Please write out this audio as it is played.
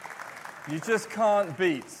You just can't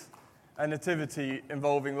beat a nativity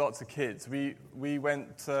involving lots of kids. We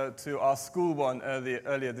went to our school one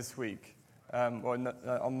earlier this week,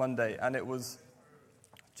 on Monday, and it was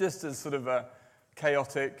just as sort of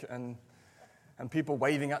chaotic and people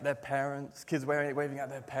waving at their parents, kids waving at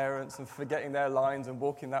their parents and forgetting their lines and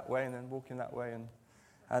walking that way and then walking that way,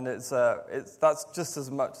 and that's just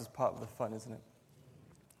as much as part of the fun, isn't it?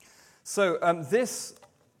 So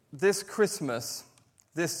this Christmas,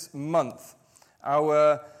 this month,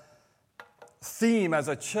 our theme as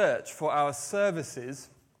a church for our services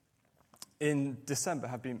in December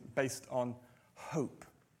have been based on hope.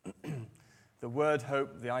 The word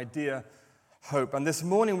hope, the idea hope. And this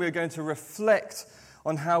morning we're going to reflect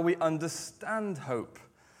on how we understand hope,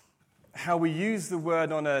 how we use the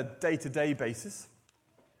word on a day-to-day basis,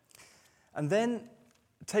 and then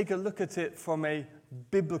take a look at it from a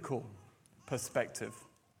biblical perspective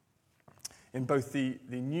in both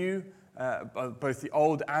both the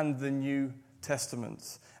Old and the New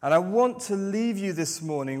Testaments. And I want to leave you this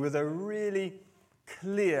morning with a really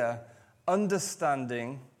clear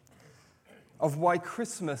understanding of why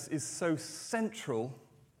Christmas is so central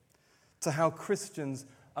to how Christians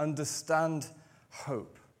understand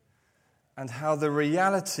hope, and how the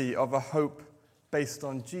reality of a hope based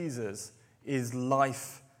on Jesus is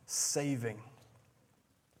life-saving.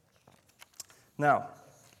 Now,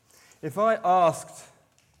 if I asked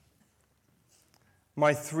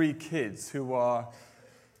my 3 kids, who are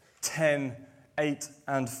 10, 8,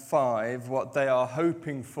 and 5, what they are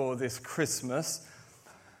hoping for this Christmas,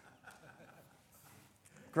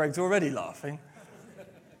 Greg's already laughing.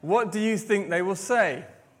 What do you think they will say?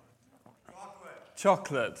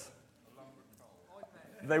 Chocolate.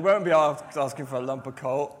 They won't be asking for a lump of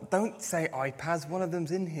coal. Don't say iPads. One of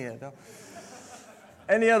them's in here.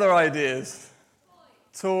 Any other ideas?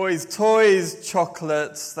 Toys,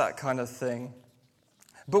 chocolates, that kind of thing.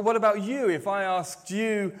 But what about you? If I asked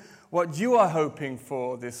you what you are hoping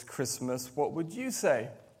for this Christmas, what would you say?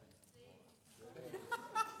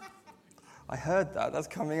 I heard that. That's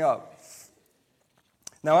coming up.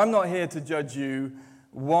 Now, I'm not here to judge you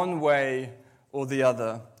one way or the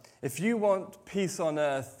other. If you want peace on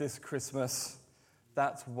earth this Christmas,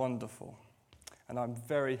 that's wonderful. And I'm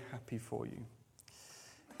very happy for you.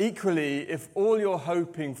 Equally, if all you're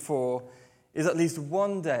hoping for is at least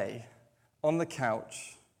one day on the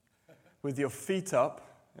couch with your feet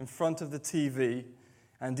up in front of the TV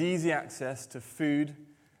and easy access to food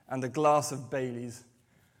and a glass of Baileys,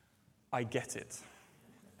 I get it.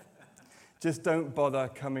 Just don't bother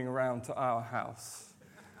coming around to our house,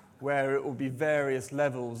 where it will be various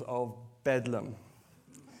levels of bedlam.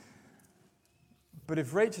 But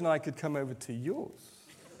if Rach and I could come over to yours,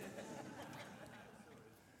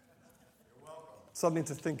 something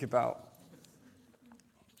to think about.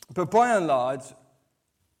 But by and large,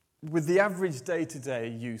 with the average day-to-day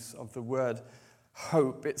use of the word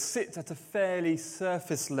hope, it sits at a fairly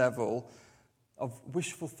surface level of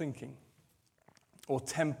wishful thinking or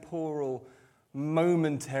temporal,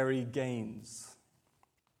 momentary gains.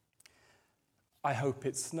 I hope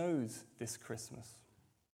it snows this Christmas.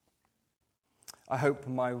 I hope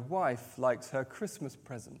my wife likes her Christmas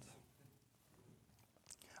present.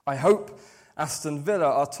 I hope Aston Villa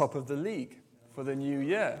are top of the league for the new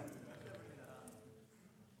year.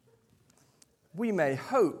 We may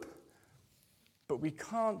hope, but we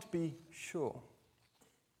can't be sure.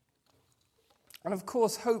 And of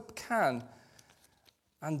course, hope can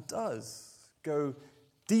and does go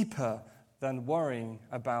deeper than worrying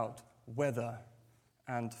about weather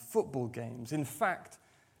and football games. In fact,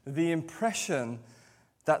 the impression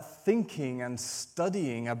that thinking and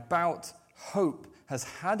studying about hope has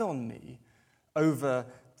had on me over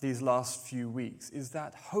these last few weeks is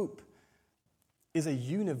that hope is a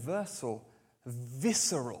universal,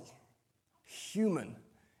 visceral, human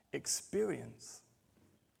experience.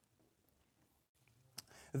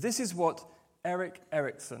 This is what Erik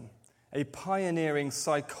Erikson, a pioneering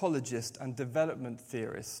psychologist and development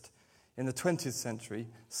theorist in the 20th century,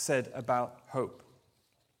 said about hope.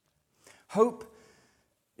 Hope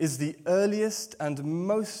is the earliest and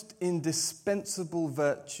most indispensable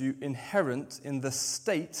virtue inherent in the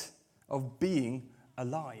state of being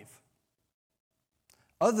alive.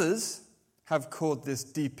 Others have called this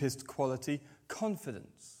deepest quality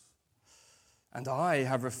confidence, and I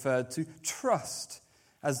have referred to trust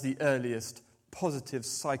as the earliest positive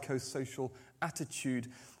psychosocial attitude.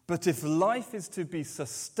 But if life is to be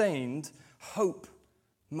sustained, hope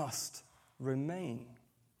must remain,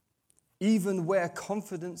 even where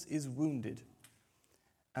confidence is wounded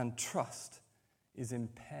and trust is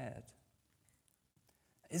impaired.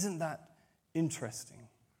 Isn't that interesting?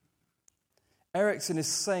 Erickson is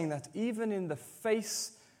saying that even in the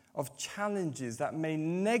face of challenges that may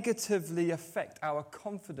negatively affect our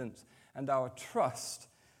confidence and our trust,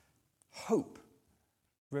 hope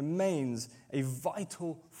remains a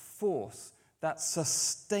vital force that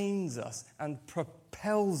sustains us and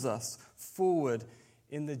propels us forward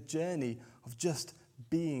in the journey of just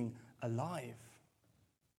being alive.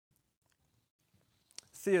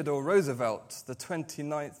 Theodore Roosevelt, the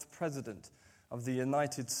 29th President of the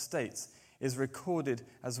United States, is recorded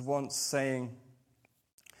as once saying,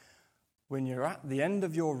 "When you're at the end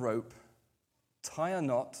of your rope, tie a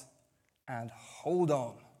knot and hold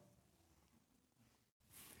on."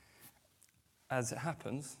 As it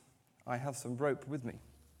happens, I have some rope with me.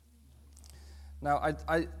 Now,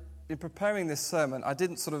 in preparing this sermon, I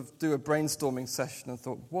didn't sort of do a brainstorming session and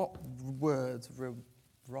thought, what words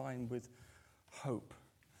rhyme with hope?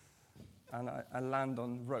 And I land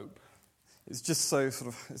on rope. It's just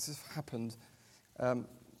it's just happened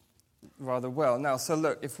rather well. Now, so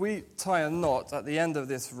look, if we tie a knot at the end of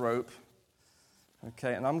this rope,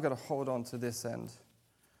 okay, and I'm going to hold on to this end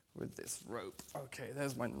with this rope. Okay,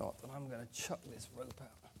 there's my knot, and I'm going to chuck this rope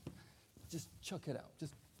out. Just chuck it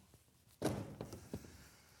out.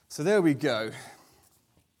 So there we go.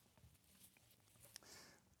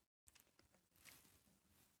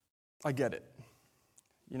 I get it.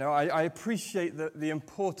 You know, I appreciate the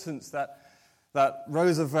importance that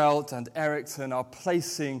Roosevelt and Erickson are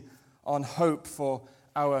placing on hope for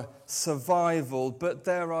our survival, but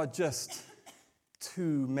there are just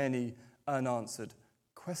too many unanswered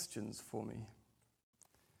questions for me.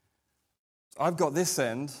 I've got this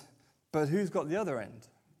end, but who's got the other end?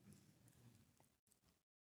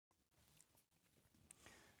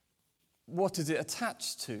 What is it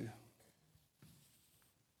attached to?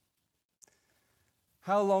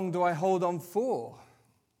 How long do I hold on for?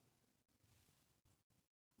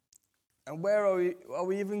 And where are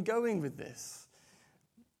we even going with this?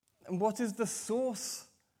 And what is the source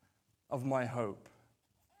of my hope?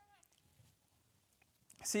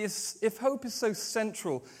 See, if hope is so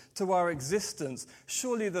central to our existence,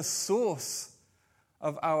 surely the source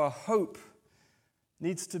of our hope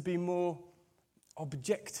needs to be more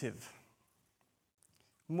objective,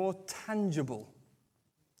 more tangible,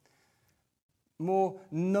 more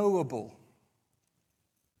knowable.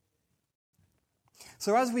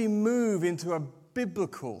 So as we move into a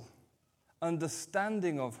biblical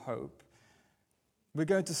understanding of hope, we're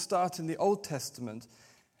going to start in the Old Testament,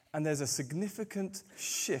 and there's a significant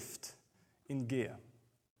shift in gear.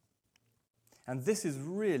 And this is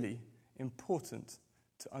really important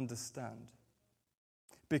to understand,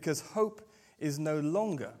 because hope is no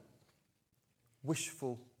longer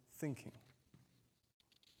wishful thinking.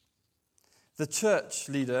 The church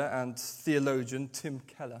leader and theologian Tim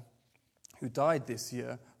Keller, who died this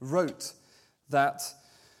year, wrote that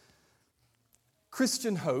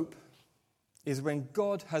Christian hope is when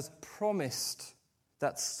God has promised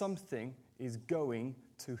that something is going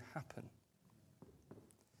to happen,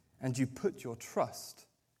 and you put your trust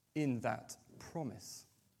in that promise.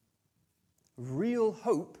 Real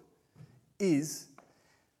hope is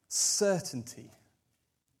certainty,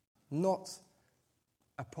 not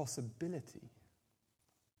a possibility.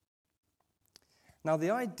 Now,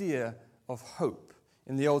 the idea of hope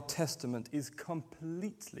in the Old Testament is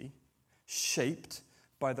completely shaped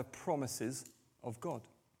by the promises of God,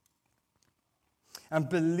 and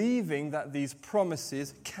believing that these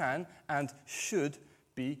promises can and should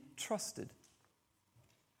be trusted.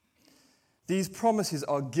 These promises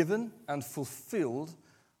are given and fulfilled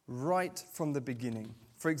right from the beginning.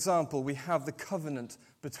 For example, we have the covenant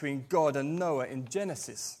between God and Noah in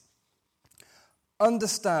Genesis.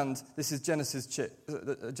 Understand, this is Genesis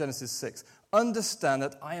 6, understand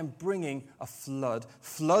that I am bringing a flood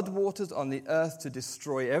waters on the earth to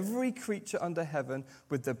destroy every creature under heaven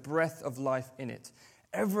with the breath of life in it.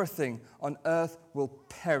 Everything on earth will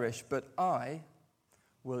perish, but I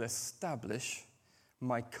will establish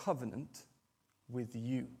my covenant with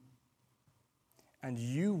you. And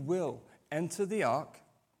you will enter the ark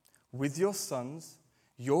with your sons,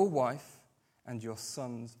 your wife, and your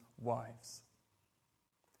sons' wives.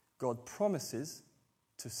 God promises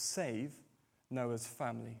to save Noah's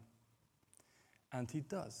family, and he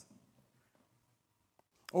does.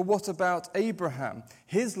 Or what about Abraham?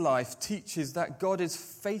 His life teaches that God is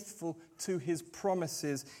faithful to his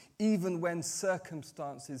promises even when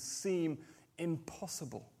circumstances seem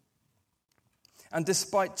impossible. And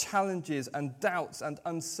despite challenges and doubts and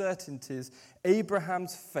uncertainties,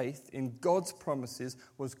 Abraham's faith in God's promises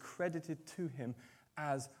was credited to him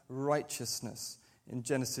as righteousness. In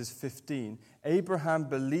Genesis 15, Abraham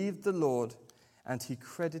believed the Lord, and he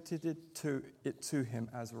credited it to him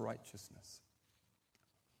as righteousness.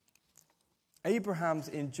 Abraham's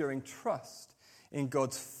enduring trust in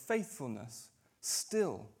God's faithfulness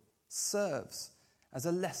still serves as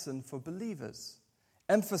a lesson for believers,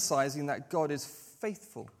 emphasizing that God is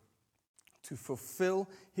faithful to fulfill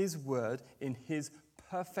his word in his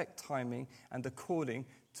perfect timing and according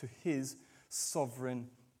to his sovereign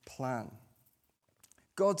plan.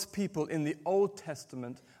 God's people in the Old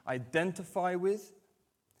Testament identify with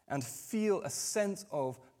and feel a sense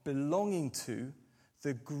of belonging to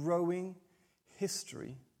the growing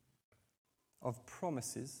history of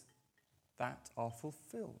promises that are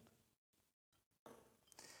fulfilled.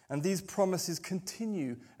 And these promises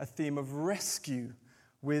continue a theme of rescue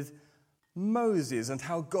with Moses and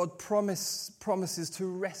how God promises to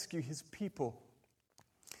rescue his people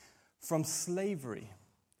from slavery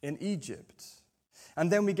in Egypt.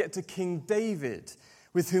 And then we get to King David,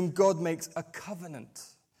 with whom God makes a covenant,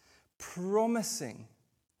 promising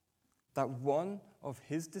that one of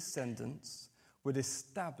his descendants would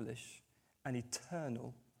establish an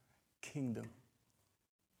eternal kingdom.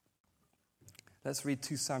 Let's read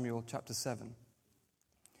 2 Samuel chapter 7,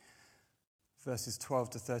 verses 12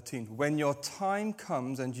 to 13. When your time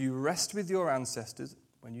comes and you rest with your ancestors,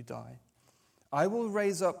 when you die, I will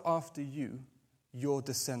raise up after you your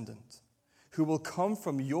descendant, who will come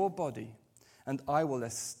from your body, and I will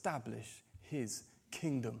establish his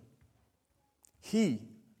kingdom. He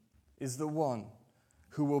is the one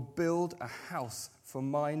who will build a house for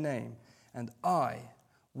my name, and I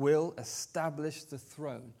will establish the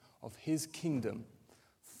throne of his kingdom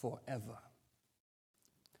forever.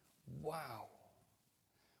 Wow.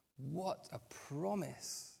 What a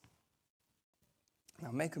promise.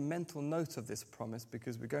 Now make a mental note of this promise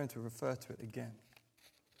because we're going to refer to it again.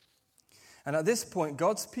 And at this point,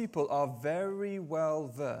 God's people are very well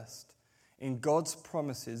versed in God's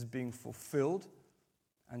promises being fulfilled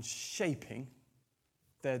and shaping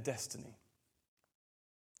their destiny.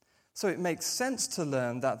 So it makes sense to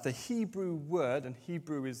learn that the Hebrew word, and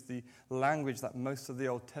Hebrew is the language that most of the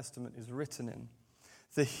Old Testament is written in,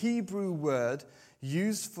 the Hebrew word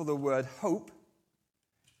used for the word hope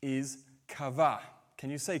is kavah. Can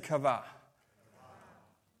you say kavah?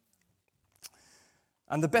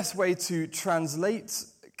 And the best way to translate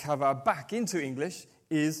kavah back into English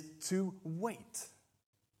is to wait.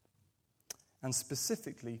 And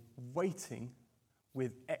specifically, waiting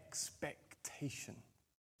with expectation.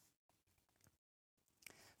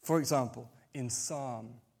 For example, in Psalm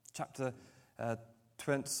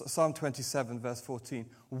 27, verse 14,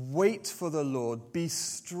 wait for the Lord, be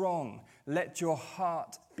strong, let your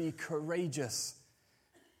heart be courageous.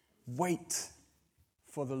 Wait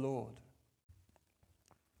for the Lord.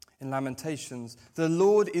 In Lamentations, the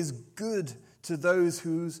Lord is good to those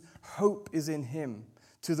whose hope is in him.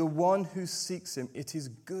 To the one who seeks him, it is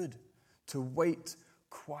good to wait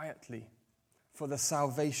quietly for the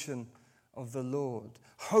salvation of the Lord.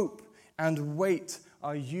 Hope and wait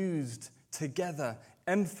are used together,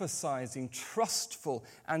 emphasizing trustful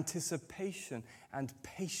anticipation and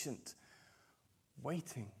patient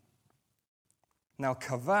waiting. Now,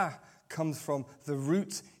 kavah comes from the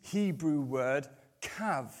root Hebrew word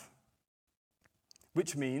kav,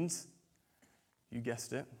 which means, you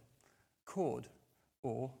guessed it, cord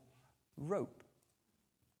or rope.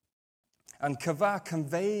 And kavah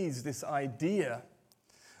conveys this idea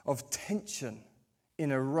of tension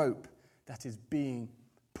in a rope that is being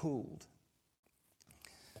pulled.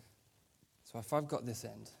 So if I've got this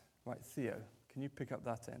end, right, Theo, can you pick up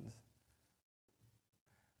that end?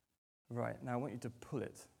 Right, now I want you to pull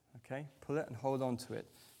it, okay? Pull it and hold on to it.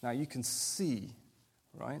 Now you can see,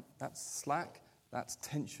 right, that's slack, that's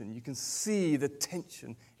tension. You can see the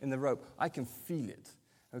tension in the rope. I can feel it,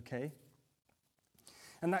 okay?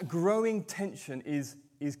 And that growing tension is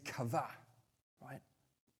kavah, right?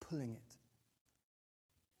 Pulling it.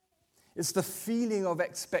 It's the feeling of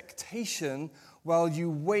expectation while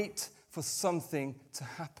you wait for something to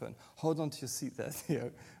happen. Hold on to your seat there,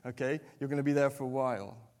 Theo, okay? You're going to be there for a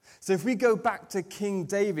while. So if we go back to King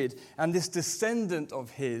David and this descendant of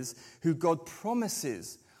his, who God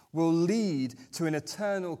promises will lead to an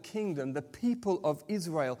eternal kingdom, the people of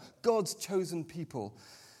Israel, God's chosen people,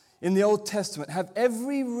 in the Old Testament have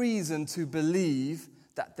every reason to believe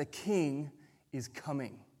that the king is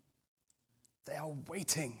coming. They are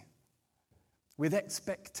waiting with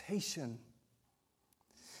expectation.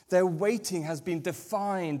 Their waiting has been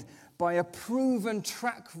defined by a proven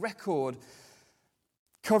track record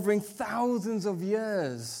covering thousands of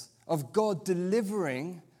years of God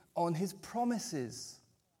delivering on his promises.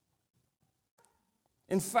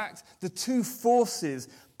 In fact, the two forces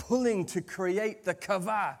pulling to create the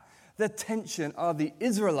kavah, the tension, are the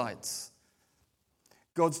Israelites,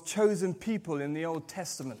 God's chosen people in the Old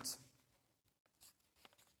Testament,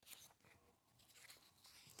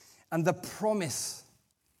 and the promise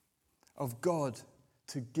of God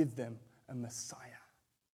to give them a Messiah.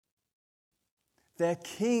 Their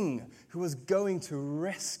king who was going to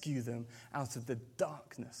rescue them out of the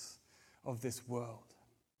darkness of this world.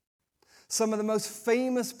 Some of the most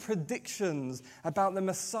famous predictions about the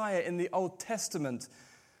Messiah in the Old Testament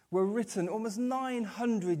were written almost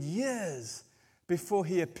 900 years before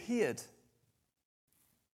he appeared.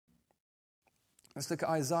 Let's look at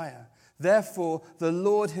Isaiah. Therefore, the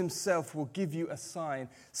Lord himself will give you a sign.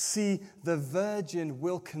 See, the virgin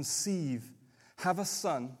will conceive, have a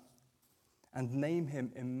son, and name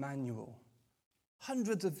him Emmanuel.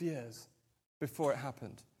 Hundreds of years before it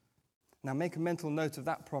happened. Now make a mental note of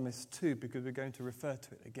that promise too, because we're going to refer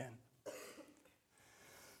to it again.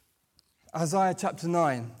 Isaiah chapter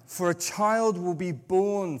 9, for a child will be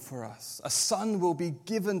born for us, a son will be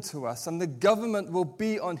given to us, and the government will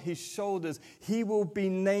be on his shoulders. He will be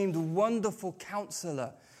named Wonderful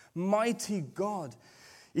Counselor, Mighty God,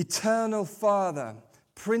 Eternal Father,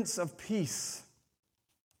 Prince of Peace.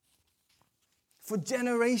 For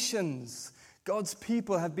generations, God's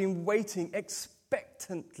people have been waiting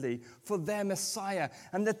expectantly for their Messiah,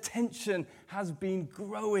 and the tension has been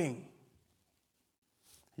growing.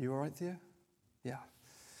 Are you all right, Theo? Yeah.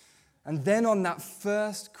 And then on that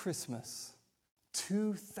first Christmas,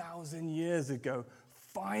 2,000 years ago,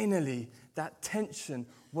 finally that tension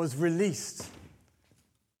was released.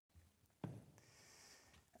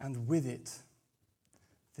 And with it,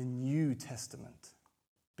 the New Testament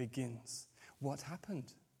begins. What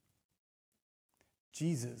happened?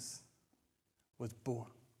 Jesus was born.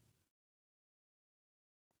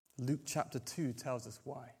 Luke chapter 2 tells us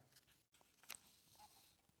why.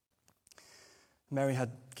 Mary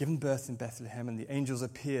had given birth in Bethlehem, and the angels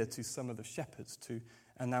appeared to some of the shepherds to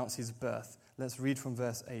announce his birth. Let's read from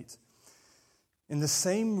verse 8. In the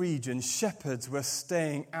same region, shepherds were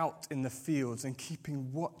staying out in the fields and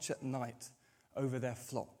keeping watch at night over their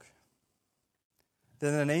flock.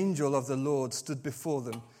 Then an angel of the Lord stood before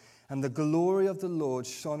them, and the glory of the Lord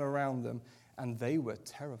shone around them, and they were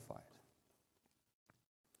terrified.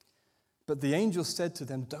 But the angel said to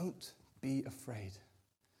them, "Don't be afraid.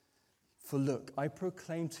 For look, I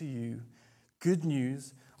proclaim to you good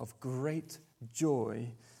news of great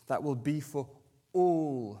joy that will be for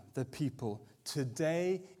all the people.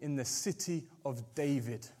 Today in the city of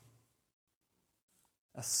David,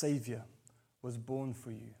 a Savior was born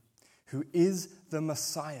for you, who is the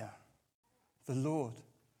Messiah, the Lord.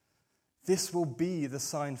 This will be the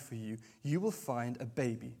sign for you. You will find a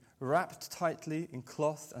baby wrapped tightly in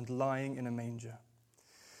cloth and lying in a manger."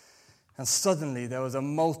 And suddenly there was a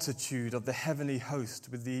multitude of the heavenly host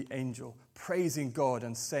with the angel, praising God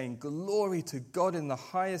and saying, "Glory to God in the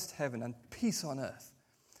highest heaven, and peace on earth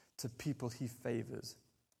to people he favors."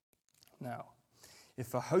 Now,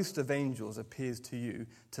 if a host of angels appears to you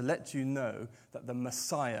to let you know that the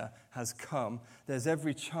Messiah has come, there's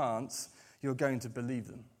every chance you're going to believe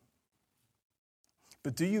them.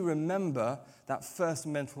 But do you remember that first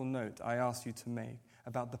mental note I asked you to make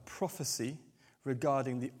about the prophecy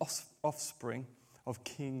regarding the offspring of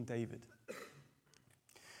King David?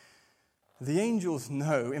 The angels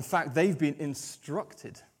know, in fact, they've been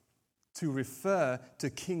instructed to refer to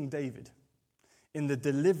King David in the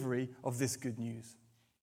delivery of this good news.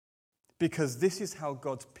 Because this is how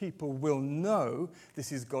God's people will know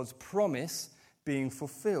this is God's promise being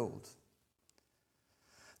fulfilled.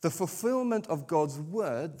 The fulfillment of God's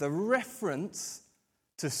word, the reference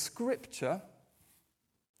to Scripture,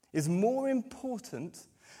 is more important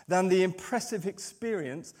than the impressive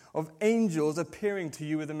experience of angels appearing to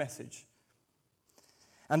you with a message.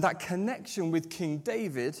 And that connection with King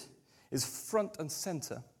David is front and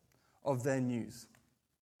center of their news.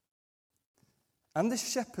 And the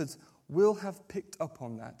shepherds will have picked up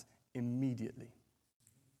on that immediately.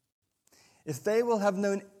 If they will have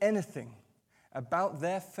known anything about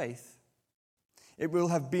their faith, it will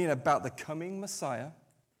have been about the coming Messiah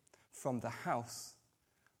from the house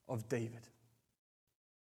of David.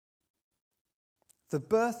 The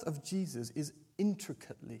birth of Jesus is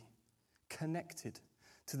intricately connected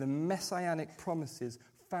to the messianic promises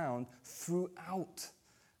found throughout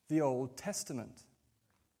the Old Testament.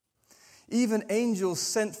 Even angels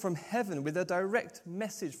sent from heaven with a direct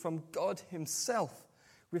message from God himself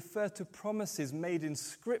refer to promises made in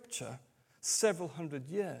Scripture several hundred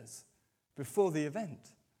years before the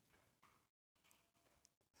event.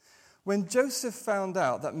 When Joseph found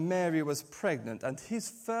out that Mary was pregnant, and his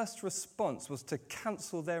first response was to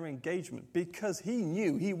cancel their engagement because he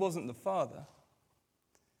knew he wasn't the father,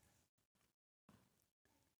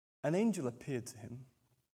 an angel appeared to him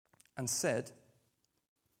and said,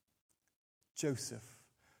 "Joseph,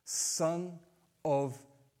 son of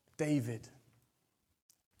David,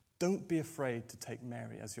 don't be afraid to take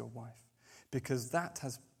Mary as your wife, because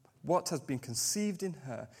what has been conceived in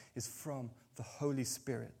her is from the Holy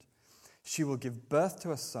Spirit. She will give birth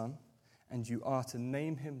to a son, and you are to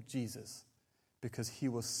name him Jesus, because he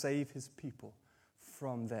will save his people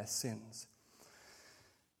from their sins."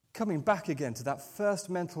 Coming back again to that first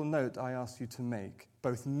mental note I asked you to make,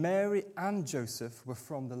 both Mary and Joseph were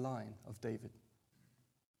from the line of David.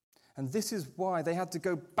 And this is why they had to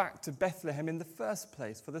go back to Bethlehem in the first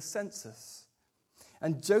place for the census.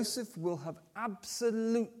 And Joseph will have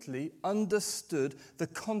absolutely understood the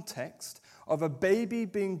context of a baby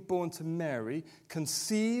being born to Mary,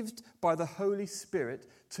 conceived by the Holy Spirit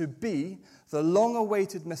to be the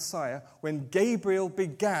long-awaited Messiah, when Gabriel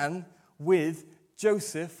began with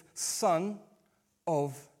Joseph, son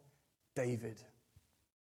of David.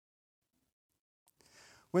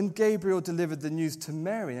 When Gabriel delivered the news to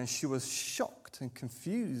Mary, and she was shocked and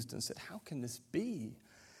confused and said, "How can this be,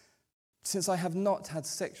 since I have not had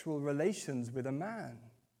sexual relations with a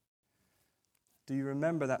man?" Do you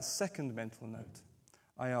remember that second mental note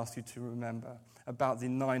I asked you to remember about the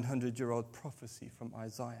 900-year-old prophecy from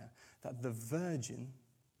Isaiah, that the virgin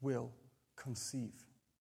will conceive?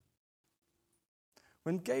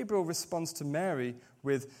 When Gabriel responds to Mary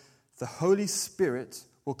with, "The Holy Spirit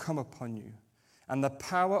will come upon you, and the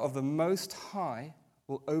power of the Most High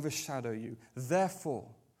will overshadow you.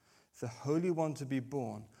 Therefore, the Holy One to be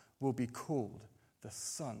born will be called the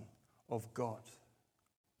Son of God."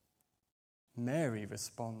 Mary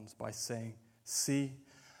responds by saying, "See,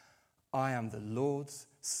 I am the Lord's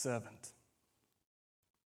servant.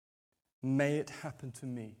 May it happen to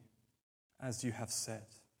me as you have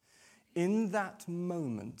said." In that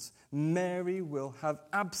moment, Mary will have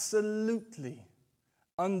absolutely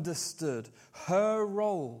understood her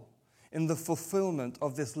role in the fulfillment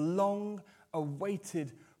of this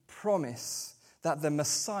long-awaited promise that the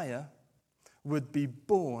Messiah would be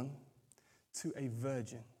born to a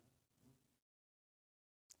virgin.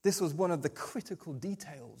 This was one of the critical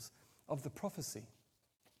details of the prophecy.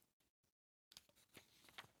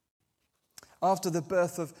 After the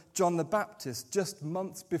birth of John the Baptist, just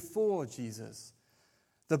months before Jesus,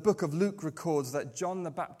 the book of Luke records that John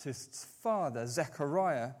the Baptist's father,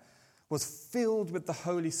 Zechariah, was filled with the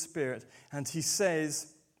Holy Spirit, and he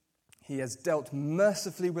says, "He has dealt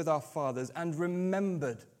mercifully with our fathers and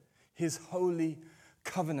remembered his holy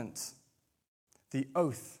covenant, the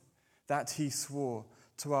oath that he swore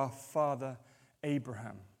to our father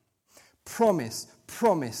Abraham." Promise,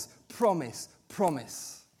 promise, promise,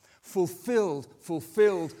 promise. Fulfilled,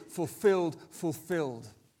 fulfilled, fulfilled,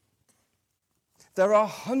 fulfilled. There are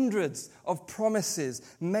hundreds of promises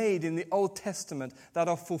made in the Old Testament that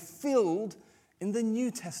are fulfilled in the New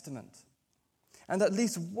Testament, and at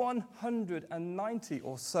least 190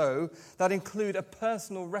 or so that include a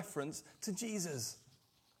personal reference to Jesus.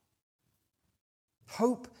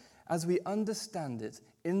 Hope, as we understand it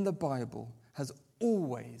in the Bible, has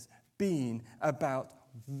always been about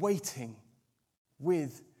waiting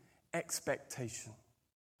with expectation,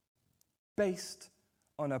 based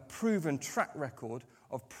on a proven track record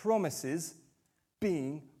of promises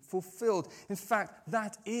being fulfilled. In fact,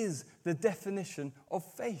 that is the definition of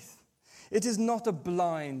faith. It is not a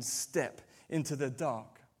blind step into the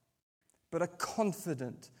dark, but a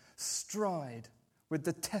confident stride with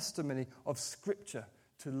the testimony of Scripture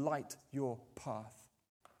to light your path.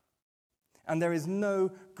 And there is no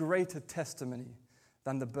greater testimony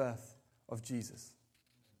than the birth of Jesus.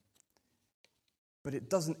 But it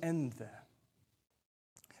doesn't end there,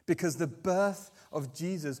 because the birth of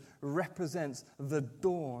Jesus represents the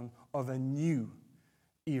dawn of a new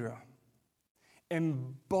era,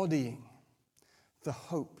 embodying the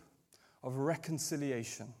hope of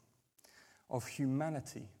reconciliation of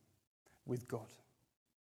humanity with God.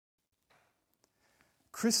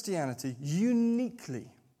 Christianity,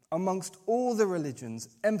 uniquely amongst all the religions,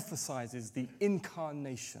 emphasizes the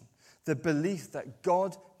incarnation, the belief that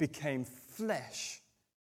God became flesh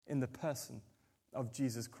in the person of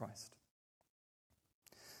Jesus Christ.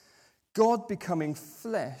 God becoming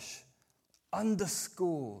flesh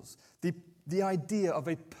underscores the idea of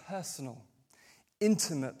a personal,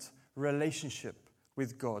 intimate relationship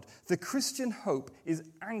with God. The Christian hope is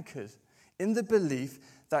anchored in the belief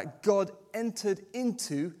that God entered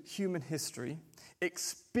into human history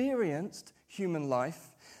experienced human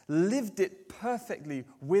life, lived it perfectly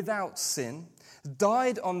without sin,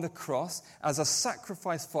 died on the cross as a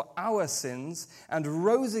sacrifice for our sins, and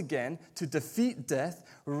rose again to defeat death,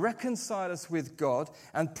 reconcile us with God,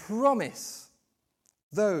 and promise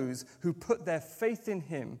those who put their faith in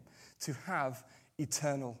him to have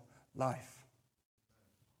eternal life.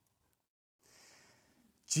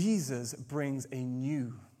 Jesus brings a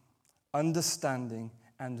new understanding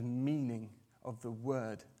and meaning of the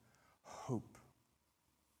word hope.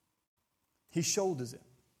 He shoulders it.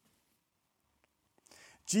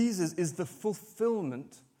 Jesus is the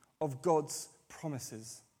fulfillment of God's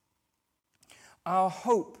promises. Our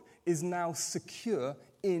hope is now secure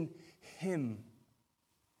in him.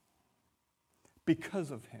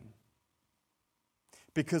 Because of him.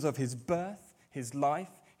 Because of his birth, his life,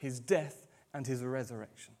 his death, and his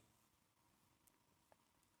resurrection.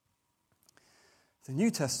 The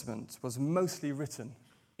New Testament was mostly written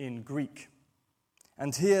in Greek.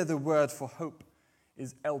 And here the word for hope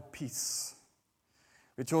is elpis,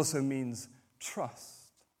 which also means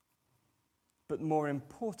trust. But more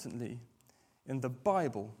importantly, in the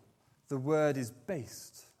Bible, the word is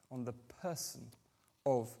based on the person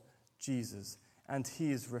of Jesus, and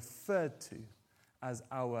he is referred to as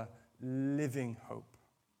our living hope.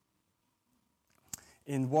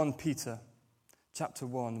 In 1 Peter chapter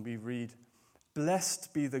 1, we read,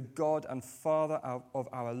 "Blessed be the God and Father of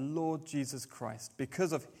our Lord Jesus Christ.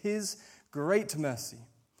 Because of his great mercy,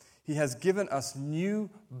 he has given us new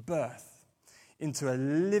birth into a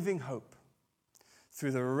living hope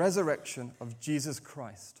through the resurrection of Jesus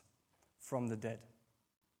Christ from the dead."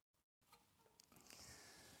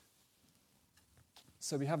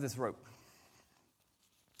 So we have this rope.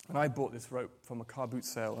 And I bought this rope from a car boot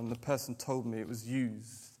sale, and the person told me it was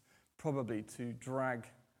used probably to drag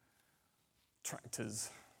tractors,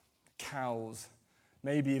 cows,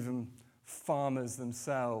 maybe even farmers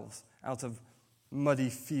themselves out of muddy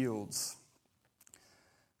fields.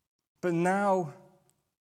 But now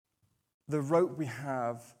the rope we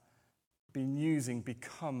have been using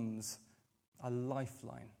becomes a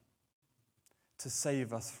lifeline to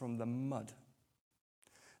save us from the mud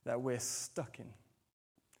that we're stuck in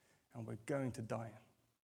and we're going to die in.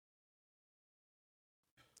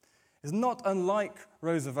 It's not unlike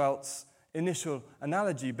Roosevelt's initial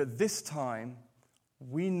analogy, but this time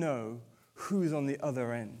we know who's on the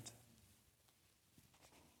other end.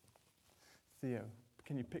 Theo,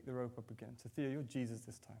 can you pick the rope up again? So Theo, you're Jesus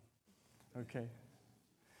this time. Okay.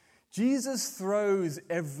 Jesus throws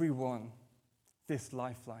everyone this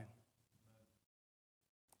lifeline.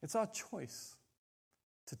 It's our choice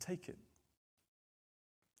to take it.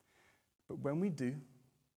 But when we do,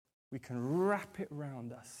 we can wrap it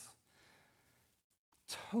round us,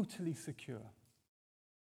 totally secure,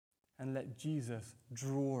 and let Jesus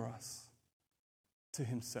draw us to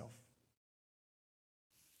himself.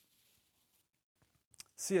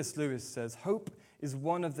 C.S. Lewis says, "Hope is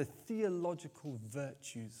one of the theological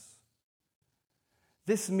virtues.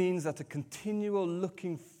 This means that a continual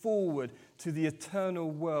looking forward to the eternal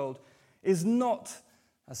world is not,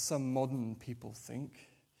 as some modern people think,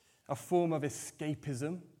 a form of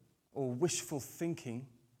escapism or wishful thinking,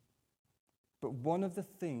 but one of the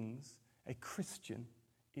things a Christian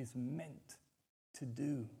is meant to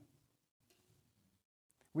do.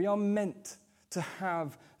 We are meant to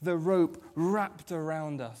have the rope wrapped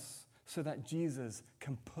around us so that Jesus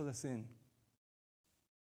can pull us in.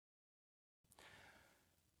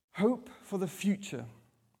 Hope for the future,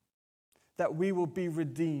 that we will be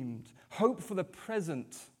redeemed. Hope for the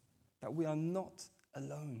present, that we are not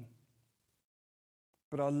alone,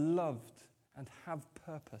 but are loved and have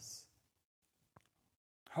purpose.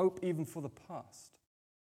 Hope even for the past,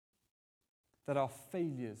 that our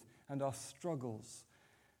failures and our struggles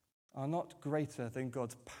are not greater than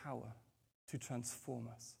God's power to transform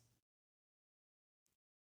us.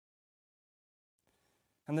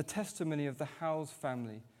 And the testimony of the Howes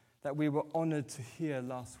family that we were honored to hear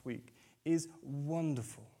last week is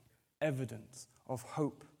wonderful evidence of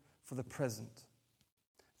hope for the present,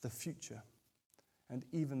 the future, and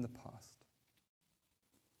even the past.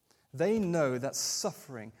 They know that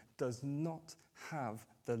suffering does not have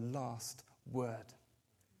the last word.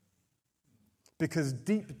 Because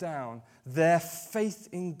deep down, their faith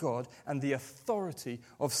in God and the authority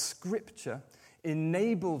of Scripture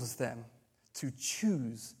enables them to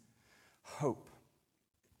choose hope.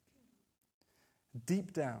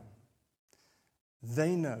 Deep down,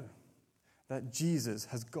 they know that Jesus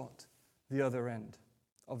has got the other end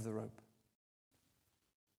of the rope.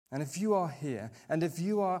 And if you are here, and if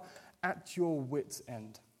you are at your wit's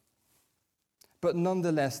end, But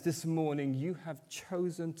nonetheless, this morning you have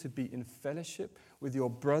chosen to be in fellowship with your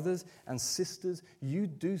brothers and sisters. You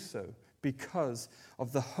do so because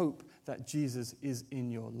of the hope that Jesus is in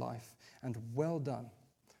your life. And well done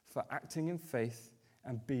for acting in faith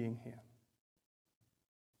and being here.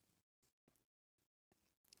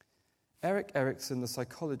 Erik Erikson, the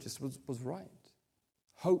psychologist, was right.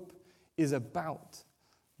 Hope is about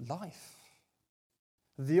life.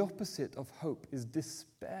 The opposite of hope is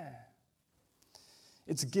despair.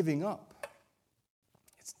 It's giving up.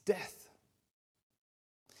 It's death.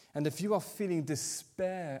 And if you are feeling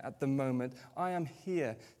despair at the moment, I am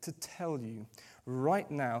here to tell you right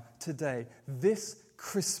now, today, this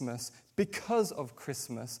Christmas, because of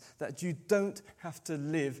Christmas, that you don't have to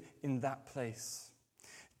live in that place.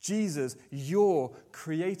 Jesus, your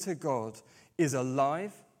Creator God, is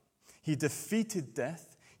alive. He defeated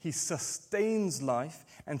death. He sustains life,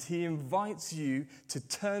 and he invites you to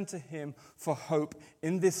turn to him for hope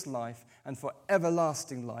in this life and for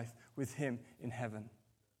everlasting life with him in heaven.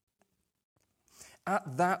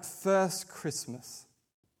 At that first Christmas,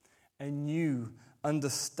 a new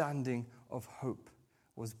understanding of hope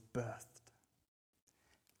was birthed,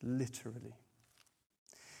 literally.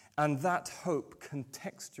 And that hope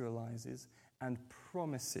contextualizes and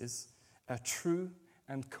promises a true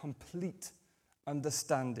and complete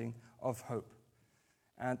understanding of hope,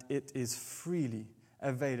 and it is freely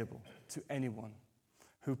available to anyone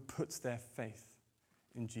who puts their faith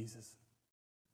in Jesus.